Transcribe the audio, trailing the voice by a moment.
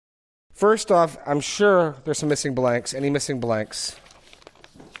First off, I'm sure there's some missing blanks. Any missing blanks?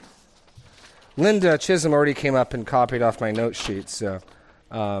 Linda Chisholm already came up and copied off my note sheet, so...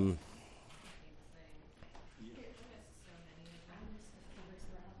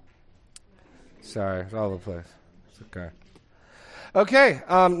 Sorry, it's all over the place. It's okay. Okay.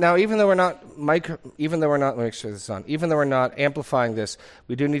 Now, even though we're not let me make sure this is on. Even though we're not amplifying this,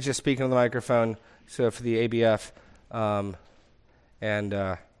 we do need you to speak into the microphone. So for the ABF,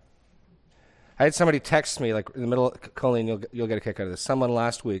 I had somebody text me like in the middle. Colleen, you'll get a kick out of this. Someone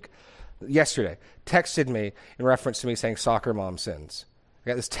yesterday, texted me in reference to me saying "soccer mom sins." I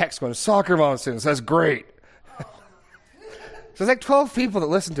got this text going, "Soccer mom sins." That's great. So there's like 12 people that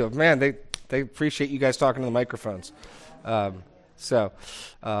listen to it. Man, they appreciate you guys talking to the microphones. So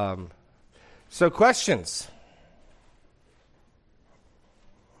questions.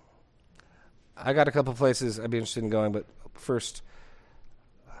 I got a couple places I'd be interested in going, but first,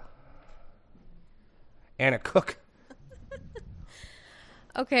 Anna Cook.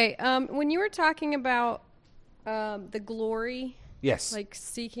 Okay, when you were talking about the glory, yes, like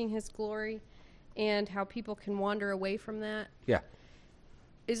seeking His glory, and how people can wander away from that. Yeah.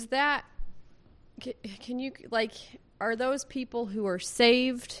 Is that, can you, like, are those people who are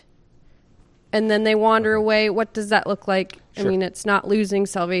saved and then they wander away? What does that look like? Sure. I mean, it's not losing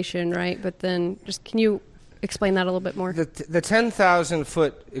salvation, right? But then just, can you explain that a little bit more? The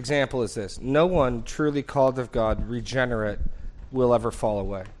 10,000-foot example is this. No one truly called of God, regenerate, will ever fall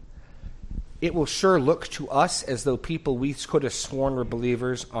away. It will sure look to us as though people we could have sworn were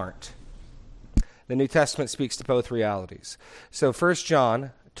believers aren't. The New Testament speaks to both realities. So 1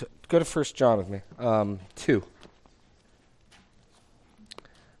 John, go to 1 John with me, 2.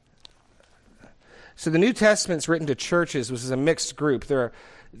 So the New Testament's written to churches, which is a mixed group.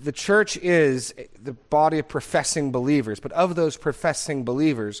 The church is the body of professing believers, but of those professing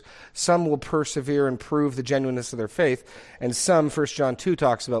believers, some will persevere and prove the genuineness of their faith, and some, 1 John 2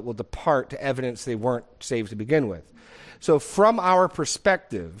 talks about, will depart to evidence they weren't saved to begin with. So from our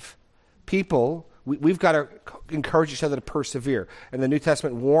perspective, people... We've got to encourage each other to persevere. And the New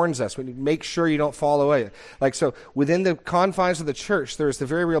Testament warns us, we need to make sure you don't fall away. Like, so within the confines of the church, there's the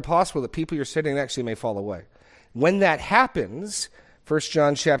very real possible that people you're sitting next to may fall away. When that happens, 1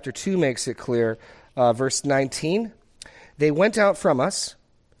 John chapter 2 makes it clear, verse 19, they went out from us,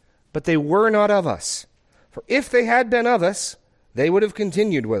 but they were not of us. For if they had been of us, they would have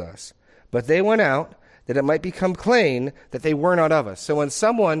continued with us. But they went out, that it might become plain that they were not of us. So when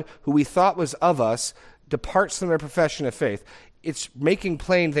someone who we thought was of us departs from their profession of faith, it's making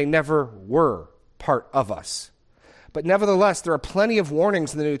plain they never were part of us. But nevertheless, there are plenty of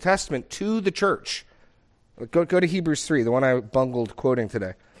warnings in the New Testament to the church. Go to Hebrews 3, the one I bungled quoting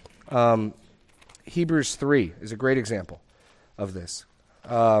today. Hebrews 3 is a great example of this.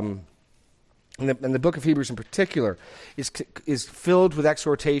 And the book of Hebrews in particular is filled with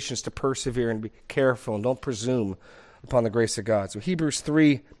exhortations to persevere and be careful and don't presume upon the grace of God. So Hebrews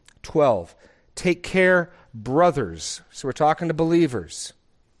 3:12, take care, brothers. So we're talking to believers,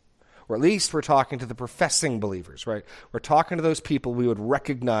 or at least we're talking to the professing believers, right? We're talking to those people we would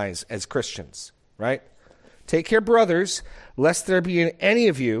recognize as Christians, right? Take care, brothers, lest there be in any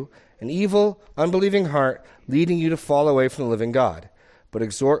of you an evil, unbelieving heart leading you to fall away from the living God. But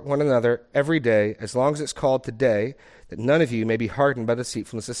exhort one another every day, as long as it's called today, that none of you may be hardened by the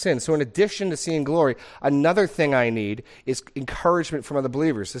deceitfulness of sin. So in addition to seeing glory, another thing I need is encouragement from other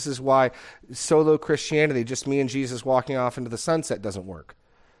believers. This is why solo Christianity, just me and Jesus walking off into the sunset, doesn't work.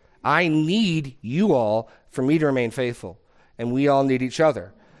 I need you all for me to remain faithful, and we all need each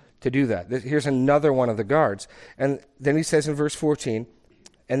other to do that. Here's another one of the guards. And then he says in verse 14,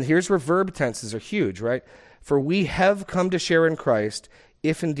 and here's where verb tenses are huge, right? For we have come to share in Christ,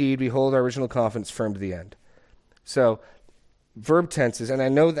 if indeed we hold our original confidence firm to the end. So, verb tenses, and I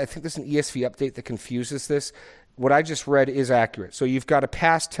think there's an ESV update that confuses this. What I just read is accurate. So you've got a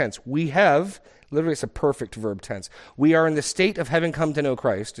past tense. We have, literally it's a perfect verb tense. We are in the state of having come to know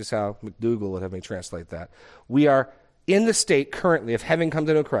Christ, is how McDougall would have me translate that. We are in the state currently of having come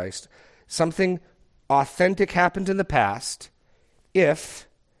to know Christ. Something authentic happened in the past if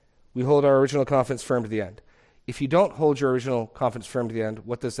we hold our original confidence firm to the end. If you don't hold your original confidence firm to the end,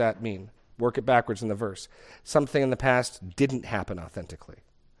 what does that mean? Work it backwards in the verse. Something in the past didn't happen authentically.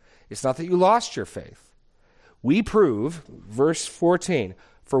 It's not that you lost your faith. We prove, verse 14,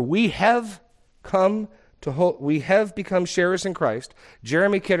 for we have become sharers in Christ.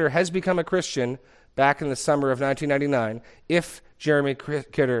 Jeremy Kidder has become a Christian back in the summer of 1999 if Jeremy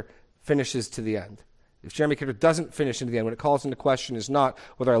Kidder finishes to the end. If Jeremy Kidder doesn't finish into the end, what it calls into question is not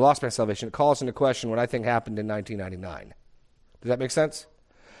whether I lost my salvation. It calls into question what I think happened in 1999. Does that make sense?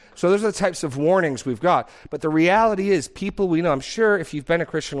 So those are the types of warnings we've got. But the reality is, people we know, I'm sure if you've been a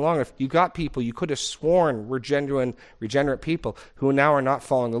Christian long enough, you've got people you could have sworn were genuine, regenerate people who now are not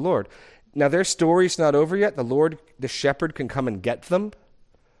following the Lord. Now, their story's not over yet. The Lord, the shepherd, can come and get them.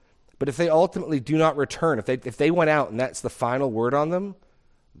 But if they ultimately do not return, if they went out and that's the final word on them,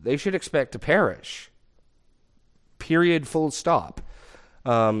 they should expect to perish. Period, full stop.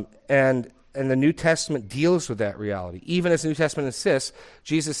 And the New Testament deals with that reality. Even as the New Testament insists,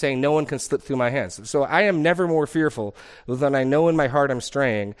 Jesus is saying, no one can slip through my hands. So I am never more fearful than I know in my heart I'm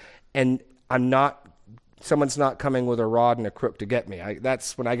straying, and someone's not coming with a rod and a crook to get me.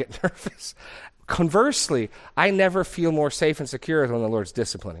 That's when I get nervous. Conversely, I never feel more safe and secure than when the Lord's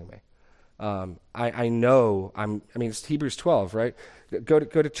disciplining me. I know it's Hebrews 12, right? Go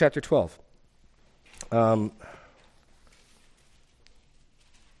to chapter 12.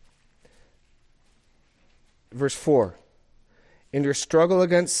 Verse 4. In your struggle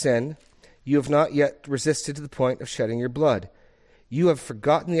against sin, you have not yet resisted to the point of shedding your blood. You have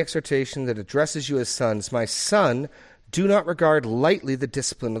forgotten the exhortation that addresses you as sons. My son, do not regard lightly the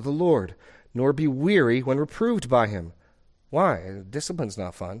discipline of the Lord, nor be weary when reproved by him. Why? Discipline's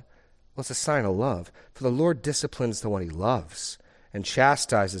not fun. Well, it's a sign of love. For the Lord disciplines the one he loves and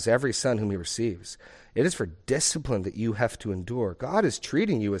chastises every son whom he receives. It is for discipline that you have to endure. God is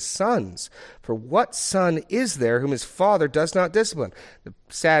treating you as sons. For what son is there whom his father does not discipline? The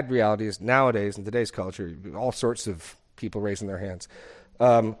sad reality is nowadays, in today's culture, all sorts of people raising their hands.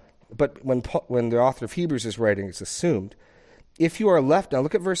 But when the author of Hebrews is writing, it's assumed, if you are left, now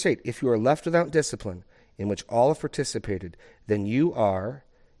look at verse 8, if you are left without discipline, in which all have participated, then you are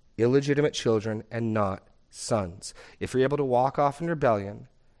illegitimate children and not sons. If you're able to walk off in rebellion,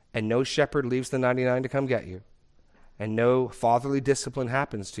 and no shepherd leaves the 99 to come get you, and no fatherly discipline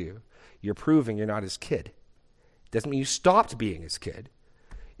happens to you, you're proving you're not his kid. It doesn't mean you stopped being his kid.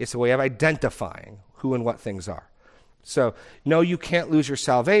 It's a way of identifying who and what things are. So, no, you can't lose your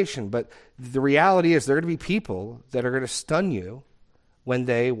salvation, but the reality is there are going to be people that are going to stun you when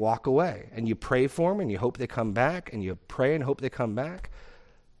they walk away. And you pray for them, and you hope they come back, and you pray and hope they come back,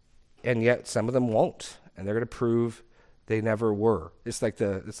 and yet some of them won't, and they're going to prove they never were. It's like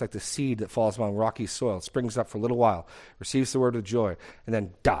the seed that falls among rocky soil. It springs up for a little while, receives the word with joy, and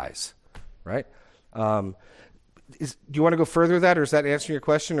then dies, right? Do you want to go further with that, or is that answering your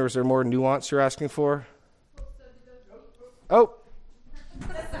question, or is there more nuance you're asking for? Oh.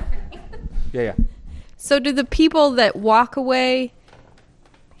 Yeah. So do the people that walk away,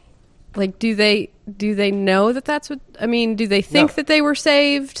 like, do they know that that's what, do they think that they were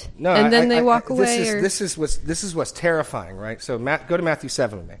saved? No, and then they walk away? This is what's terrifying, right? So go to Matthew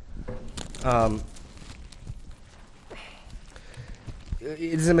 7 with me.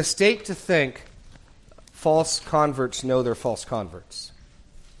 It is a mistake to think false converts know they're false converts.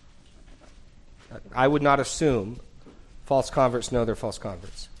 I would not assume false converts know they're false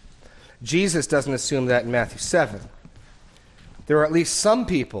converts. Jesus doesn't assume that in Matthew 7. There are at least some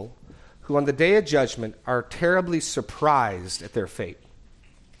people who on the day of judgment are terribly surprised at their fate,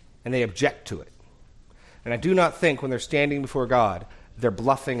 and they object to it. And I do not think when they're standing before God, they're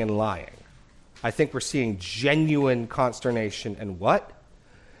bluffing and lying. I think we're seeing genuine consternation and what?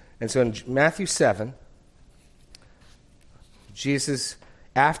 And so in Matthew 7, Jesus,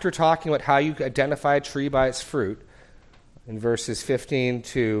 after talking about how you identify a tree by its fruit, in verses 15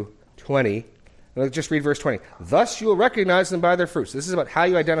 to 20, let's just read verse 20. Thus you will recognize them by their fruits. This is about how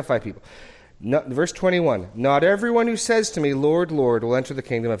you identify people. Verse 21, not everyone who says to me, Lord, Lord, will enter the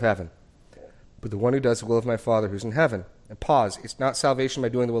kingdom of heaven, but the one who does the will of my Father who's in heaven. And pause, it's not salvation by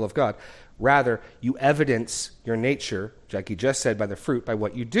doing the will of God. Rather, you evidence your nature, like he just said, by the fruit, by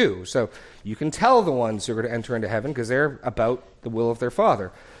what you do. So you can tell the ones who are going to enter into heaven because they're about the will of their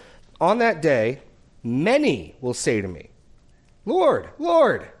Father. On that day, many will say to me, Lord,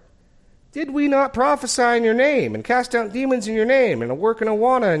 Lord, did we not prophesy in your name and cast out demons in your name and work in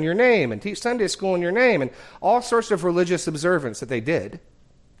Awana in your name and teach Sunday school in your name and all sorts of religious observance that they did?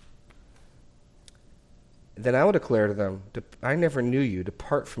 Then I will declare to them, I never knew you.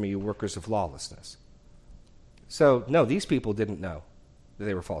 Depart from me, you workers of lawlessness. So, no, these people didn't know that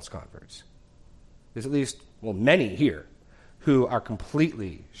they were false converts. There's at least, many here who are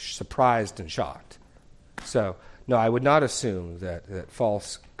completely surprised and shocked. So, no, I would not assume that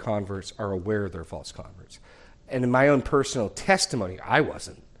false converts are aware they're false converts. And in my own personal testimony, I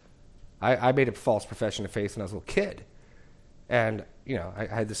wasn't. I made a false profession of faith when I was a little kid. And, I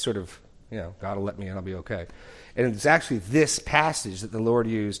had this sort of, God will let me in, I'll be okay. And it's actually this passage that the Lord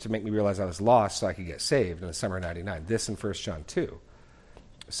used to make me realize I was lost so I could get saved in the summer of 99. This in 1 John 2.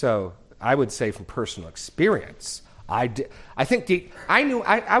 So I would say from personal experience, I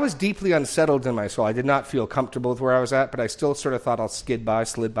was deeply unsettled in my soul. I did not feel comfortable with where I was at, but I still sort of thought I'll slid by.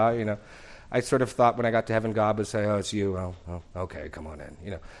 I sort of thought when I got to heaven, God would say, "Oh, it's you. Oh, okay, come on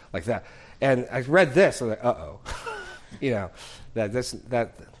in," like that. And I read this, I was like, "Uh-oh,"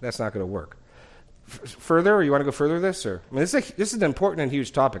 that's not going to work. Further, or you want to go further with this? Or this is an important and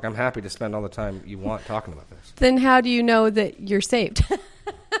huge topic. I'm happy to spend all the time you want talking about this. Then how do you know that you're saved?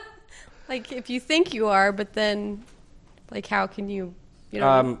 Like, if you think you are, but then, like, how can you,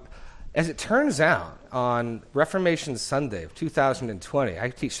 As it turns out, on Reformation Sunday of 2020, I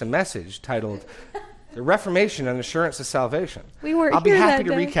teach a message titled "The Reformation and Assurance of Salvation." We weren't I'll be here happy that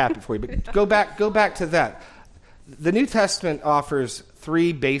to day. recap it for you, but go back to that. The New Testament offers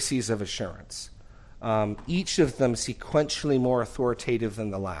 3 bases of assurance, each of them sequentially more authoritative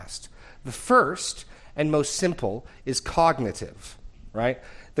than the last. The first and most simple is cognitive, right?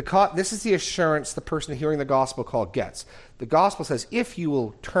 This is the assurance the person hearing the gospel call gets. The gospel says, if you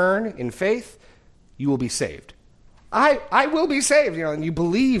will turn in faith, you will be saved. I will be saved, and you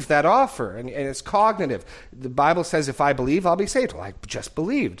believe that offer, and it's cognitive. The Bible says, if I believe, I'll be saved. Well, I just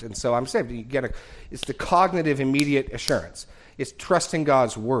believed, and so I'm saved. It's the cognitive, immediate assurance. It's trusting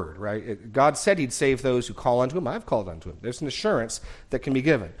God's word, right? God said he'd save those who call unto him. I've called unto him. There's an assurance that can be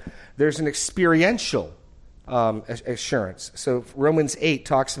given. There's an experiential assurance. So Romans 8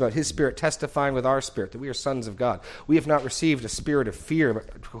 talks about his spirit testifying with our spirit that we are sons of God. We have not received a spirit of fear, but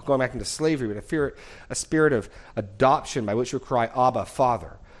going back into slavery, but a spirit of adoption by which we cry, Abba,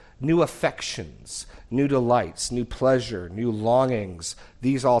 Father. New affections, new delights, new pleasure, new longings.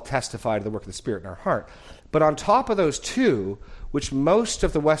 These all testify to the work of the Spirit in our heart. But on top of those 2, which most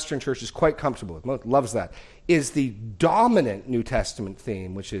of the Western church is quite comfortable with, loves that, is the dominant New Testament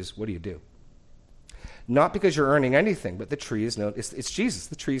theme, which is, what do you do? Not because you're earning anything, but the tree is known, it's Jesus.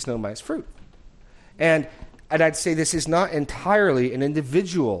 The tree is known by its fruit. And I'd say this is not entirely an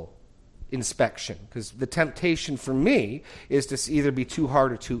individual inspection, because the temptation for me is to either be too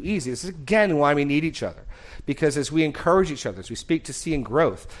hard or too easy. This is, again, why we need each other. Because as we encourage each other, as we speak to seeing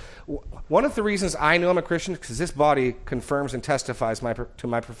growth, one of the reasons I know I'm a Christian is because this body confirms and testifies to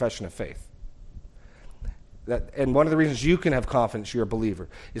my profession of faith. And one of the reasons you can have confidence you're a believer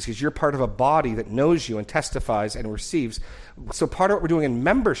is because you're part of a body that knows you and testifies and receives. So part of what we're doing in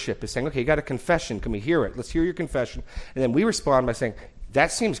membership is saying, okay, you got a confession. Can we hear it? Let's hear your confession. And then we respond by saying,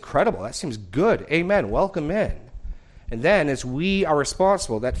 that seems credible. That seems good. Amen. Welcome in. And then as we are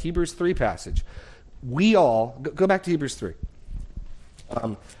responsible, that Hebrews 3 passage, we all, go back to Hebrews 3.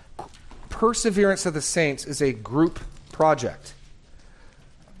 Perseverance of the saints is a group project.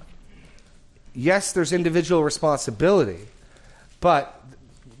 Yes, there's individual responsibility, but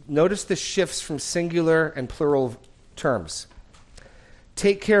notice the shifts from singular and plural terms.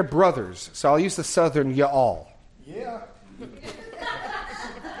 Take care, brothers. So I'll use the southern y'all. Yeah.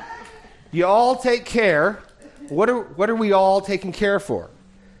 You all take care. What are we all taking care for?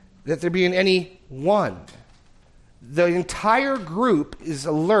 That there be in any one. The entire group is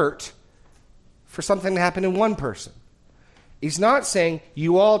alert for something to happen in one person. He's not saying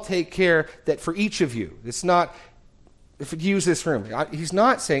you all take care that for each of you. It's not, if you use this room, he's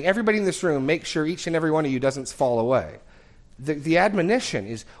not saying everybody in this room, make sure each and every one of you doesn't fall away. The admonition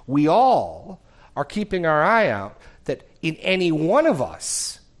is we all are keeping our eye out that in any one of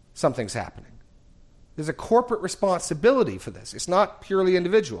us, something's happening. There's a corporate responsibility for this. It's not purely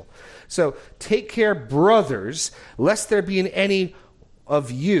individual. So take care, brothers, lest there be in any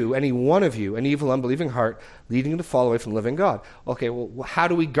of you, any one of you, an evil, unbelieving heart, leading you to fall away from the living God. Okay, well, how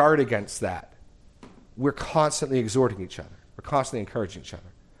do we guard against that? We're constantly exhorting each other. We're constantly encouraging each other.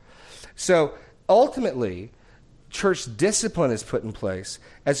 So ultimately, church discipline is put in place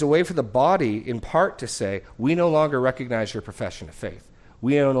as a way for the body, in part, to say, we no longer recognize your profession of faith.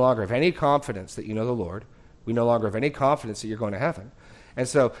 We no longer have any confidence that you know the Lord. We no longer have any confidence that you're going to heaven. And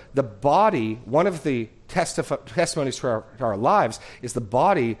so the body, one of the testimonies to our lives is the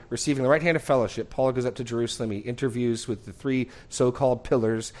body receiving the right hand of fellowship. Paul goes up to Jerusalem. He interviews with the 3 so-called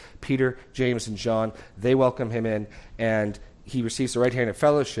pillars, Peter, James, and John. They welcome him in, and he receives the right hand of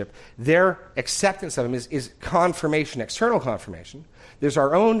fellowship. Their acceptance of him is confirmation, external confirmation. There's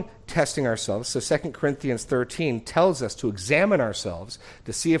our own testing ourselves. So 2 Corinthians 13 tells us to examine ourselves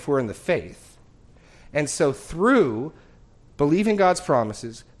to see if we're in the faith. And so through believing God's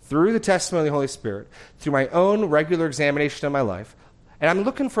promises, through the testimony of the Holy Spirit, through my own regular examination of my life, and I'm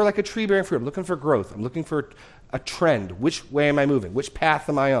looking for like a tree bearing fruit. I'm looking for growth. I'm looking for a trend. Which way am I moving? Which path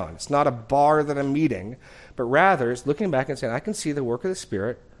am I on? It's not a bar that I'm meeting, but rather it's looking back and saying, I can see the work of the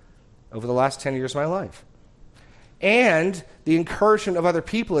Spirit over the last 10 years of my life. and the encouragement of other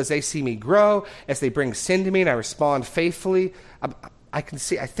people as they see me grow, as they bring sin to me and I respond faithfully. I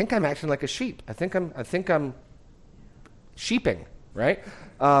think I'm acting like a sheep. I think I'm sheeping, right?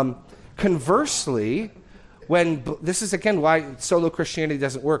 Conversely, this is again why solo Christianity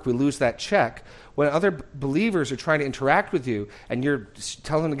doesn't work. We lose that check. When other believers are trying to interact with you and you're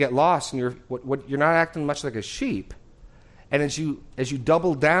telling them to get lost and you're not acting much like a sheep, and as you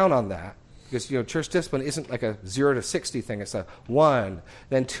double down on that, because church discipline isn't like a 0 to 60 thing. It's a 1,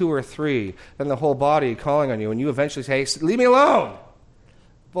 then 2 or 3, then the whole body calling on you, and you eventually say, hey, leave me alone.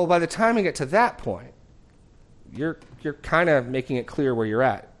 Well, by the time you get to that point, you're kind of making it clear where you're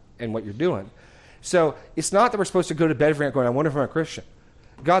at and what you're doing. So it's not that we're supposed to go to bed every night going, I wonder if I'm a Christian.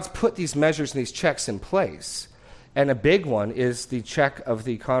 God's put these measures and these checks in place. And a big one is the check of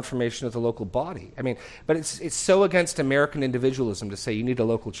the confirmation of the local body. But it's so against American individualism to say you need a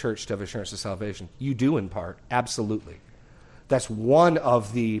local church to have assurance of salvation. You do in part, absolutely. That's one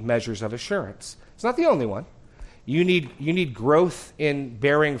of the measures of assurance. It's not the only one. You need growth in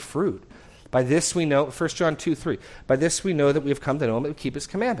bearing fruit. By this we know, 1 John 2:3, by this we know that we have come to know him and keep his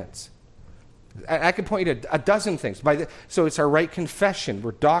commandments. I could point you to a dozen things. So it's our right confession.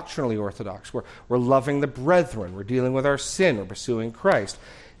 We're doctrinally orthodox. We're loving the brethren. We're dealing with our sin. We're pursuing Christ.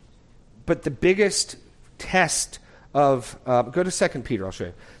 But the biggest test of, go to 2 Peter, I'll show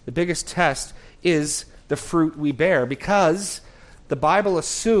you. The biggest test is the fruit we bear, because the Bible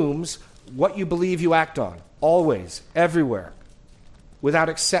assumes what you believe you act on, always, everywhere, without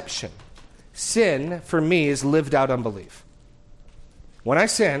exception. Sin, for me, is lived out unbelief. When I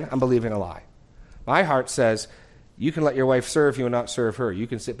sin, I'm believing a lie. My heart says, you can let your wife serve you and not serve her. You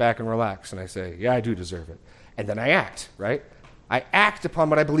can sit back and relax. And I say, yeah, I do deserve it. And then I act, right? I act upon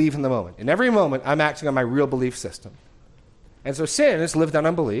what I believe in the moment. In every moment, I'm acting on my real belief system. And so sin is lived out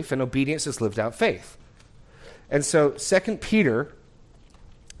unbelief, and obedience is lived out faith. And so 2 Peter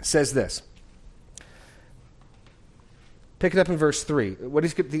says this. Pick it up in verse 3.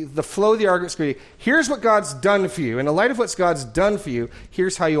 The flow of the argument is going to be, here's what God's done for you. In the light of what God's done for you,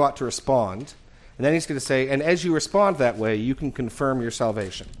 here's how you ought to respond. And then he's going to say, and as you respond that way, you can confirm your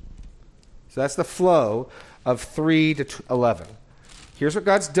salvation. So that's the flow of 3 to 11. Here's what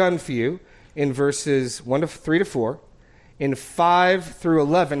God's done for you in verses 3 to 4. In 5 through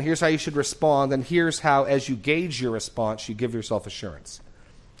 11, here's how you should respond. And here's how, as you gauge your response, you give yourself assurance.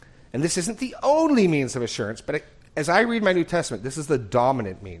 And this isn't the only means of assurance, but as I read my New Testament, this is the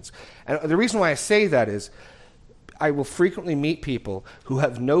dominant means. And the reason why I say that is I will frequently meet people who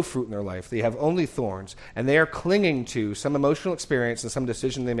have no fruit in their life. They have only thorns, and they are clinging to some emotional experience and some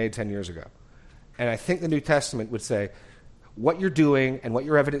decision they made 10 years ago. And I think the New Testament would say, what you're doing and what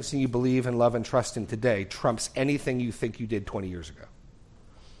you're evidencing you believe and love and trust in today trumps anything you think you did 20 years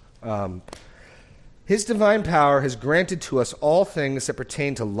ago. His divine power has granted to us all things that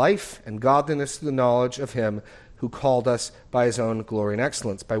pertain to life and godliness through the knowledge of him who called us by his own glory and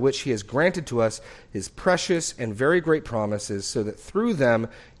excellence, by which he has granted to us his precious and very great promises, so that through them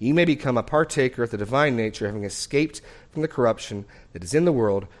you may become a partaker of the divine nature, having escaped from the corruption that is in the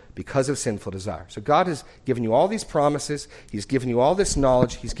world because of sinful desire. So God has given you all these promises. He's given you all this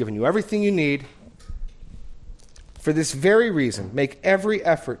knowledge. He's given you everything you need. For this very reason, make every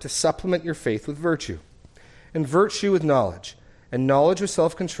effort to supplement your faith with virtue, and virtue with knowledge, and knowledge with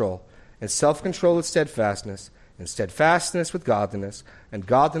self-control, and self-control with steadfastness, and steadfastness with godliness, and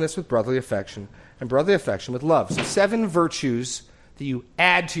godliness with brotherly affection, and brotherly affection with love. So 7 virtues that you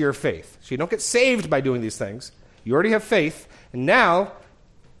add to your faith. So you don't get saved by doing these things. You already have faith, and now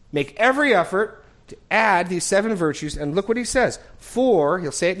make every effort to add these 7 virtues, and look what he says. For,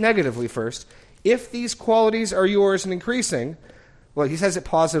 he'll say it negatively first, if these qualities are yours and increasing, well, he says it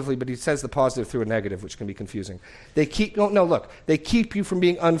positively, but he says the positive through a negative, which can be confusing. They keep you from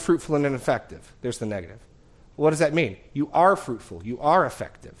being unfruitful and ineffective. There's the negative. What does that mean? You are fruitful. You are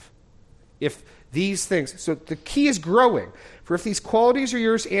effective. If these things, so the key is growing. For if these qualities are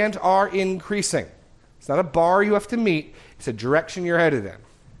yours and are increasing, it's not a bar you have to meet, it's a direction you're headed in.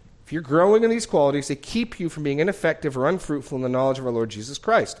 If you're growing in these qualities, they keep you from being ineffective or unfruitful in the knowledge of our Lord Jesus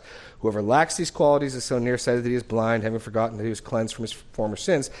Christ. Whoever lacks these qualities is so nearsighted that he is blind, having forgotten that he was cleansed from his former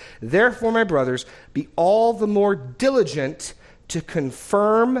sins. Therefore, my brothers, be all the more diligent to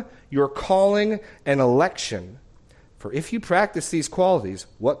confirm your calling and election. For if you practice these qualities,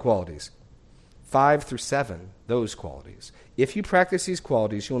 what qualities? 5 through 7, those qualities. If you practice these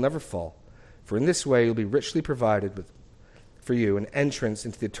qualities, you will never fall. For in this way you'll be richly provided for you an entrance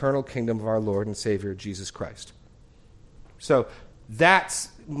into the eternal kingdom of our Lord and Savior, Jesus Christ. So that's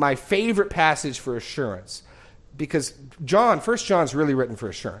my favorite passage for assurance. Because 1 John's really written for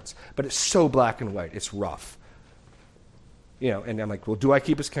assurance, but it's so black and white, it's rough. And I'm like, well, do I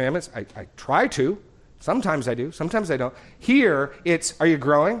keep his commandments? I try to. Sometimes I do. Sometimes I don't. Here, it's, are you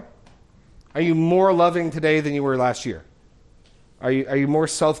growing? Are you more loving today than you were last year? Are you more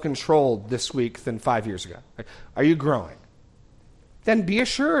self-controlled this week than 5 years ago? Are you growing? Then be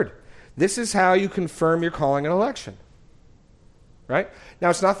assured. This is how you confirm your calling and election. Right?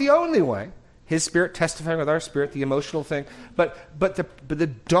 Now, it's not the only way. His Spirit testifying with our spirit, the emotional thing. But the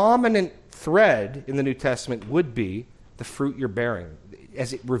dominant thread in the New Testament would be the fruit you're bearing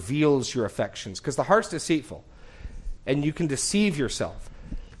as it reveals your affections. Because the heart's deceitful, and you can deceive yourself.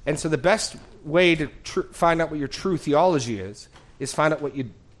 And so the best way to find out what your true theology is find out what you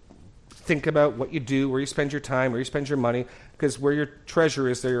think about, what you do, where you spend your time, where you spend your money, because where your treasure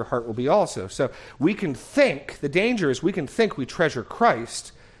is, there your heart will be also. So we can think, the danger is we can think we treasure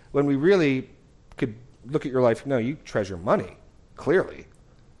Christ when we really could look at your life. No, you treasure money, clearly.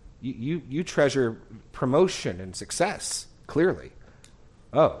 You treasure promotion and success, clearly.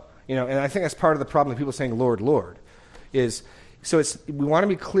 And I think that's part of the problem of people saying, Lord, Lord, is... So we want to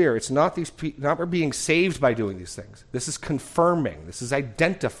be clear. It's not not we're being saved by doing these things. This is confirming. This is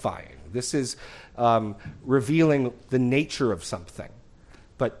identifying. This is revealing the nature of something.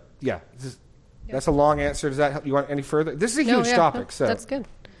 But that's a long answer. Does that help? You want any further? This is a huge topic. No, so that's good.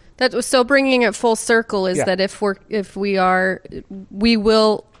 That was so bringing it full circle is that we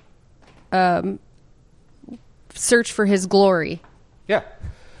will search for His glory. Yeah.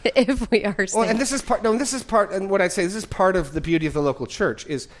 If we are saved. Well, and this is part, and what I'd say, this is part of the beauty of the local church,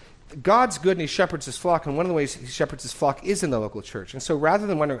 is God's good and He shepherds His flock, and one of the ways He shepherds His flock is in the local church. And so rather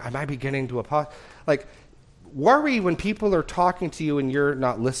than wondering, am I beginning to worry when people are talking to you and you're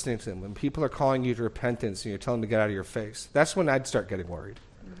not listening to them, when people are calling you to repentance and you're telling them to get out of your face, that's when I'd start getting worried.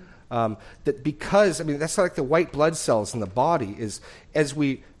 That's like the white blood cells in the body, is as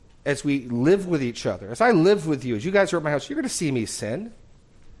we live with each other, as I live with you, as you guys are at my house, you're going to see me sin.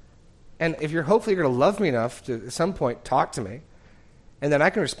 And if hopefully you're going to love me enough to, at some point, talk to me. And then I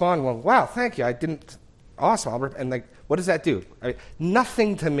can respond, well, wow, thank you. I didn't, awesome. And what does that do?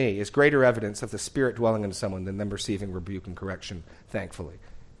 Nothing to me is greater evidence of the Spirit dwelling in someone than them receiving rebuke and correction, thankfully.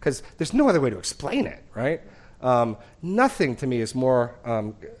 Because there's no other way to explain it, right? Nothing to me is more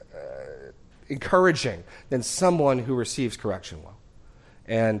encouraging than someone who receives correction well.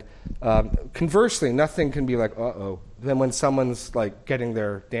 And conversely, nothing can be like, uh-oh, than when someone's like getting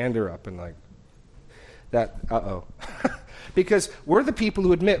their dander up and like that, uh-oh. Because we're the people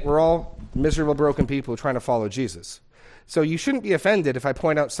who admit we're all miserable, broken people trying to follow Jesus. So you shouldn't be offended if I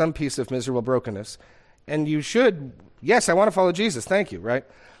point out some piece of miserable brokenness. And you should, yes, I want to follow Jesus, thank you, right?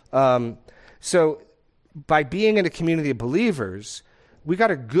 So by being in a community of believers, we got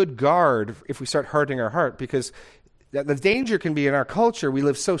a good guard if we start hardening our heart, because the danger can be in our culture, we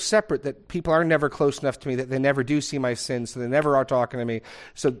live so separate that people are never close enough to me, that they never do see my sins, so they never are talking to me.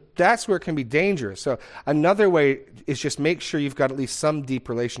 So that's where it can be dangerous. So another way is just make sure you've got at least some deep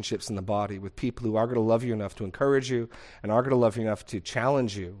relationships in the body with people who are going to love you enough to encourage you and are going to love you enough to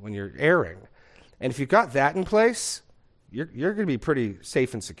challenge you when you're erring. And if you've got that in place, you're going to be pretty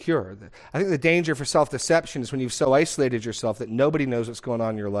safe and secure. I think the danger for self-deception is when you've so isolated yourself that nobody knows what's going on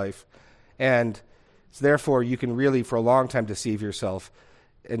in your life. And so therefore, you can really, for a long time, deceive yourself.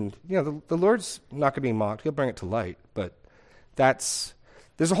 And, the Lord's not going to be mocked. He'll bring it to light. But there's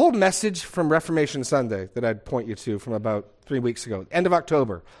a whole message from Reformation Sunday that I'd point you to from about 3 weeks ago. End of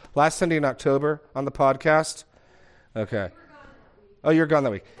October. Last Sunday in October on the podcast. Okay. Oh, you're gone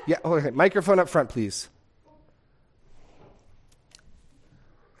that week. Yeah, okay. Microphone up front, please.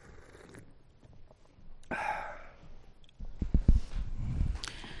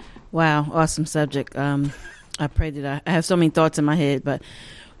 Wow, awesome subject. I pray that I have so many thoughts in my head, but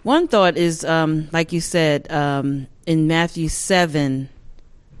one thought is, like you said, in Matthew 7,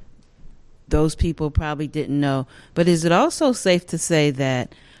 those people probably didn't know. But is it also safe to say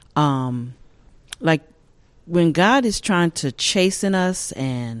that, like, when God is trying to chasten us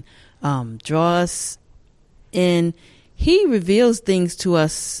and draw us in, He reveals things to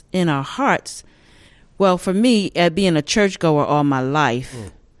us in our hearts. Well, for me, at being a churchgoer all my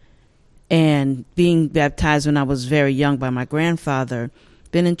life, and being baptized when I was very young by my grandfather,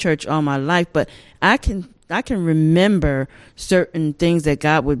 been in church all my life, but I can remember certain things that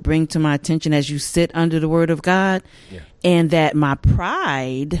God would bring to my attention as you sit under the Word of God, and that my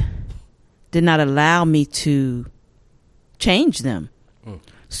pride did not allow me to change them.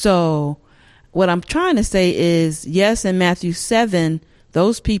 So what I'm trying to say is, yes, in Matthew 7,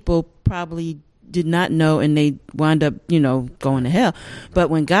 those people probably did not know and they wound up, going to hell. But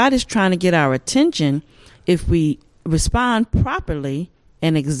when God is trying to get our attention, if we respond properly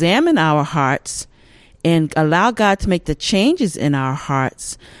and examine our hearts and allow God to make the changes in our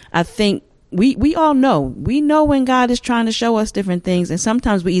hearts, I think we all know. We know when God is trying to show us different things, and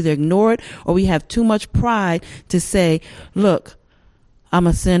sometimes we either ignore it or we have too much pride to say, look, I'm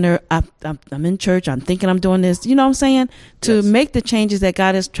a sinner. I'm in church. I'm thinking I'm doing this. You know what I'm saying? To Yes. make the changes that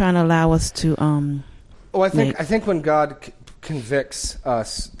God is trying to allow us to I think when God convicts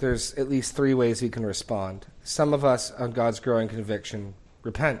us, there's at least three ways he can respond. Some of us, on God's growing conviction,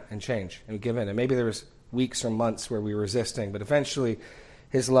 repent and change and give in. And maybe there was weeks or months where we were resisting, but eventually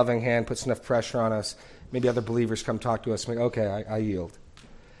his loving hand puts enough pressure on us. Maybe other believers come talk to us and okay, I yield.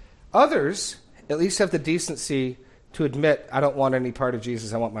 Others at least have the decency to admit, I don't want any part of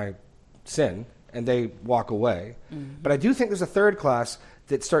Jesus, I want my sin, and they walk away. Mm-hmm. But I do think there's a third class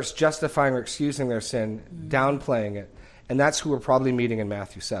that starts justifying or excusing their sin, downplaying it, and that's who we're probably meeting in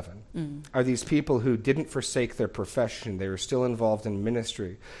Matthew 7, are these people who didn't forsake their profession. They were still involved in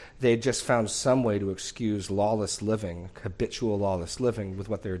ministry. They had just found some way to excuse lawless living, habitual lawless living with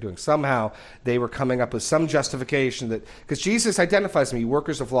what they were doing. Somehow they were coming up with some justification that, because Jesus identifies them,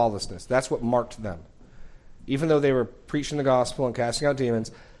 workers of lawlessness. That's what marked them. Even though they were preaching the gospel and casting out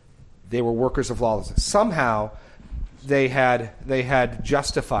demons, they were workers of lawlessness. Somehow they had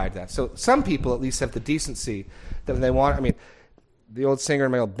justified that. So some people at least have the decency that when they want, the old singer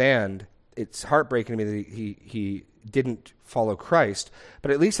in my old band, it's heartbreaking to me that he didn't follow Christ,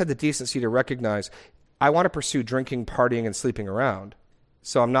 but at least had the decency to recognize, I want to pursue drinking, partying, and sleeping around,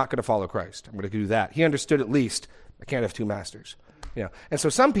 so I'm not going to follow Christ. I'm going to do that. He understood at least, I can't have two masters. And so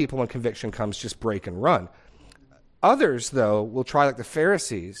some people, when conviction comes, just break and run. Others, though, will try like the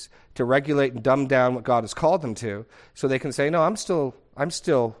Pharisees to regulate and dumb down what God has called them to, so they can say, no, I'm still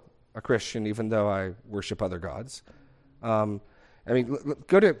a Christian, even though I worship other gods. We're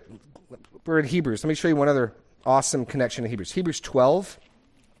in Hebrews. Let me show you one other awesome connection to Hebrews. Hebrews 12,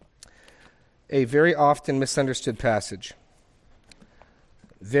 a very often misunderstood passage.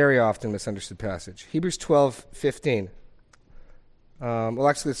 Very often misunderstood passage. Hebrews 12:15.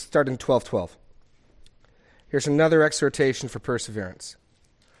 Let's start in 12:12. Here's another exhortation for perseverance.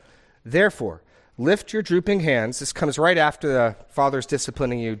 Therefore, lift your drooping hands. This comes right after the Father's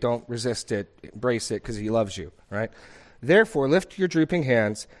disciplining you. Don't resist it. Embrace it because he loves you, right? Therefore, lift your drooping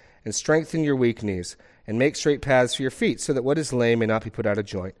hands and strengthen your weak knees and make straight paths for your feet so that what is lame may not be put out of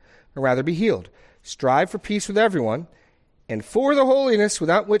joint, but rather be healed. Strive for peace with everyone and for the holiness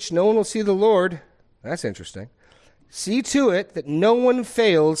without which no one will see the Lord. That's interesting. See to it that no one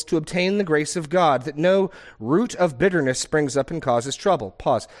fails to obtain the grace of God, that no root of bitterness springs up and causes trouble.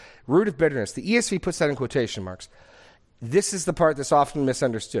 Pause. Root of bitterness. The ESV puts that in quotation marks. This is the part that's often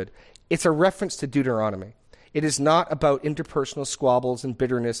misunderstood. It's a reference to Deuteronomy. It is not about interpersonal squabbles and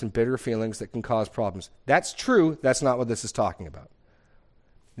bitterness and bitter feelings that can cause problems. That's true. That's not what this is talking about.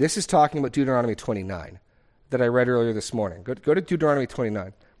 This is talking about Deuteronomy 29 that I read earlier this morning. Go to Deuteronomy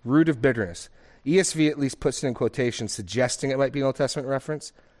 29. Root of bitterness. ESV at least puts it in quotation, suggesting it might be an Old Testament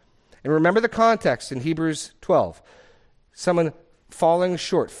reference. And remember the context in Hebrews 12. Someone falling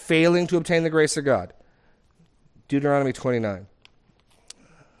short, failing to obtain the grace of God. Deuteronomy 29.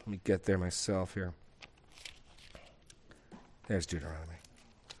 Let me get there myself here. There's Deuteronomy.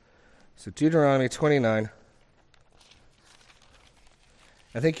 So Deuteronomy 29.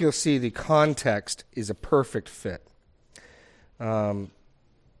 I think you'll see the context is a perfect fit. So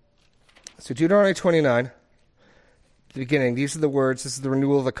Deuteronomy 29, the beginning, these are the words, this is the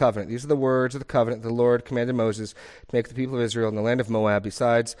renewal of the covenant. These are the words of the covenant the Lord commanded Moses to make the people of Israel in the land of Moab,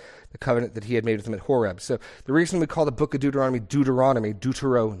 besides the covenant that he had made with them at Horeb. So the reason we call the book of Deuteronomy,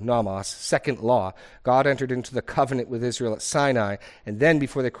 Deuteronomos, second law, God entered into the covenant with Israel at Sinai, and then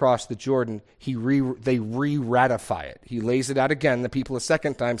before they crossed the Jordan, they re-ratify it. He lays it out again. The people a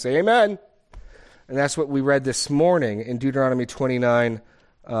second time say, amen. And that's what we read this morning in Deuteronomy 29.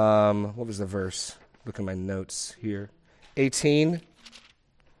 What was the verse? Look at my notes here. 18.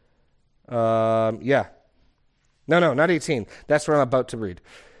 Yeah. No, not 18. That's what I'm about to read.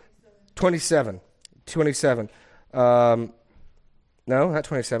 27. No, not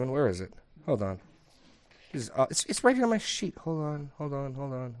 27. Where is it? Hold on. It's right here on my sheet. Hold on.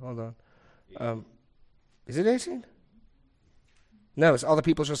 Is it 18? No, it's all the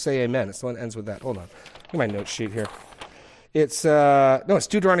people shall say amen. It's the one that ends with that. Hold on. Look at my note sheet here. It's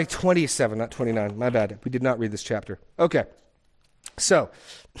Deuteronomy 27, not 29. My bad. We did not read this chapter. Okay. So,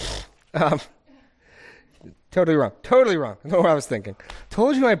 totally wrong. I don't know what I was thinking.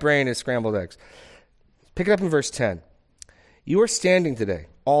 Told you my brain is scrambled eggs. Pick it up in verse 10. You are standing today,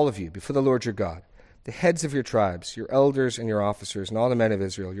 all of you, before the Lord your God, the heads of your tribes, your elders and your officers, and all the men of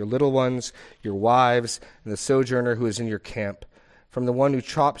Israel, your little ones, your wives, and the sojourner who is in your camp, from the one who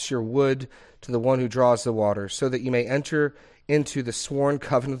chops your wood to the one who draws the water, so that you may enter into the sworn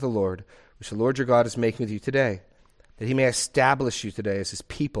covenant of the Lord, which the Lord your God is making with you today, that he may establish you today as his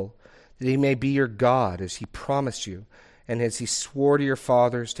people, that he may be your God as he promised you, and as he swore to your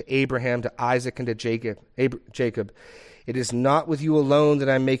fathers, to Abraham, to Isaac, and to Jacob. It is not with you alone that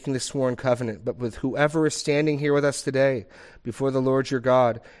I am making this sworn covenant, but with whoever is standing here with us today before the Lord your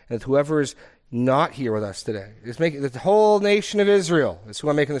God, and with whoever is not here with us today. It's making the whole nation of Israel is who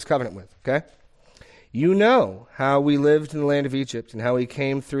I'm making this covenant with, okay? You know how we lived in the land of Egypt, and how we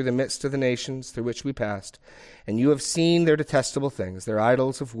came through the midst of the nations through which we passed. And you have seen their detestable things, their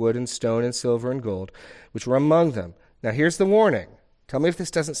idols of wood and stone and silver and gold, which were among them. Now here's the warning. Tell me if this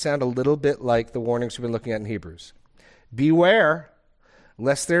doesn't sound a little bit like the warnings we've been looking at in Hebrews. Beware,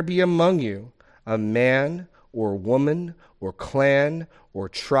 lest there be among you a man or woman or clan or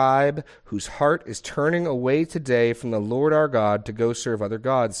tribe whose heart is turning away today from the Lord our God to go serve other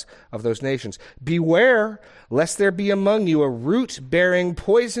gods of those nations. Beware, lest there be among you a root bearing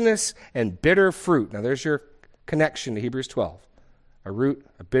poisonous and bitter fruit. Now there's your connection to Hebrews 12. A root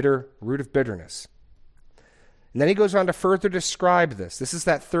of bitterness. And then he goes on to further describe this. This is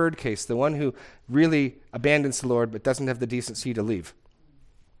that third case, the one who really abandons the Lord but doesn't have the decency to leave.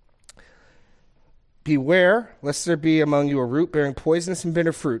 Beware, lest there be among you a root bearing poisonous and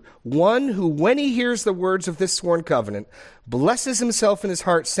bitter fruit, one who, when he hears the words of this sworn covenant, blesses himself in his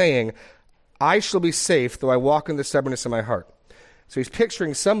heart, saying, I shall be safe, though I walk in the stubbornness of my heart. So he's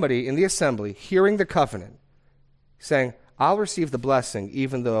picturing somebody in the assembly hearing the covenant, saying, I'll receive the blessing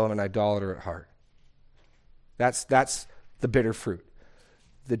even though I'm an idolater at heart. That's the bitter fruit.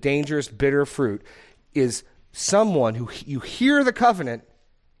 The dangerous bitter fruit is someone who you hear the covenant,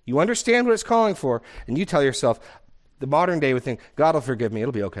 you understand what it's calling for, and you tell yourself, the modern day would think, God will forgive me,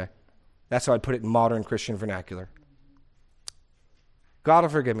 it'll be okay. That's how I'd put it in modern Christian vernacular. God will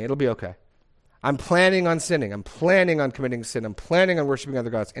forgive me, it'll be okay. I'm planning on sinning. I'm planning on committing sin. I'm planning on worshiping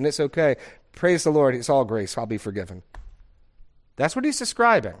other gods, and it's okay. Praise the Lord, it's all grace. I'll be forgiven. That's what he's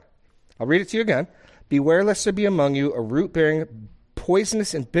describing. I'll read it to you again. Beware lest there be among you a root bearing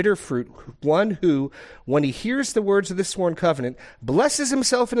poisonous and bitter fruit, one who, when he hears the words of this sworn covenant, blesses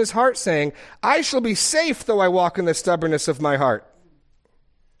himself in his heart, saying, I shall be safe though I walk in the stubbornness of my heart.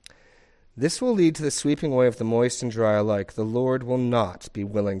 This will lead to the sweeping away of the moist and dry alike. The Lord will not be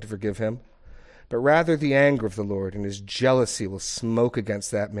willing to forgive him, but rather the anger of the Lord and his jealousy will smoke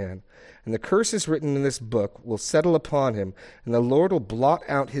against that man. And the curses written in this book will settle upon him, and the Lord will blot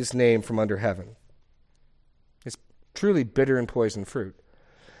out his name from under heaven. It's truly bitter and poisoned fruit.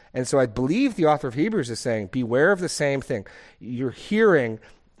 And so I believe the author of Hebrews is saying, beware of the same thing. You're hearing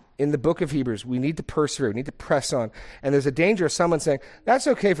in the book of Hebrews, we need to persevere, we need to press on. And there's a danger of someone saying, that's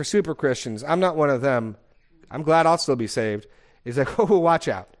okay for super Christians. I'm not one of them. I'm glad I'll still be saved. It's like, oh, watch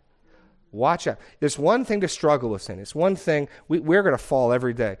out. Watch out. There's one thing to struggle with sin. It's one thing, we're going to fall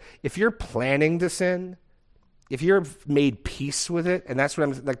every day. If you're planning to sin, if you're made peace with it, and that's what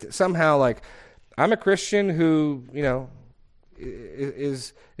I'm, like, somehow, like, I'm a Christian who,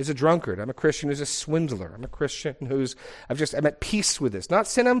 is a drunkard. I'm a Christian who's a swindler. I'm a Christian who's, I'm at peace with this. Not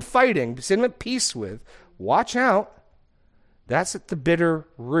sin I'm fighting, but sin I'm at peace with. Watch out. That's the bitter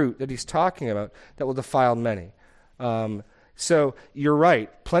root that he's talking about that will defile many. So you're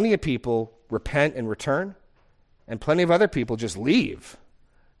right. Plenty of people repent and return, and plenty of other people just leave.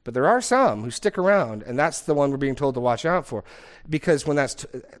 But there are some who stick around, and that's the one we're being told to watch out for. Because when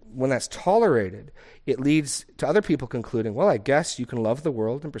that's tolerated, it leads to other people concluding, well, I guess you can love the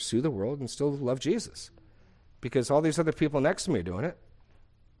world and pursue the world and still love Jesus. Because all these other people next to me are doing it.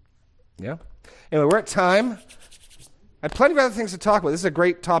 Yeah? Anyway, we're at time. I have plenty of other things to talk about. This is a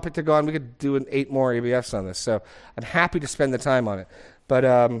great topic to go on. We could do 8 more ABFs on this, so I'm happy to spend the time on it.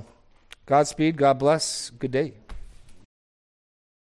 But Godspeed, God bless, good day.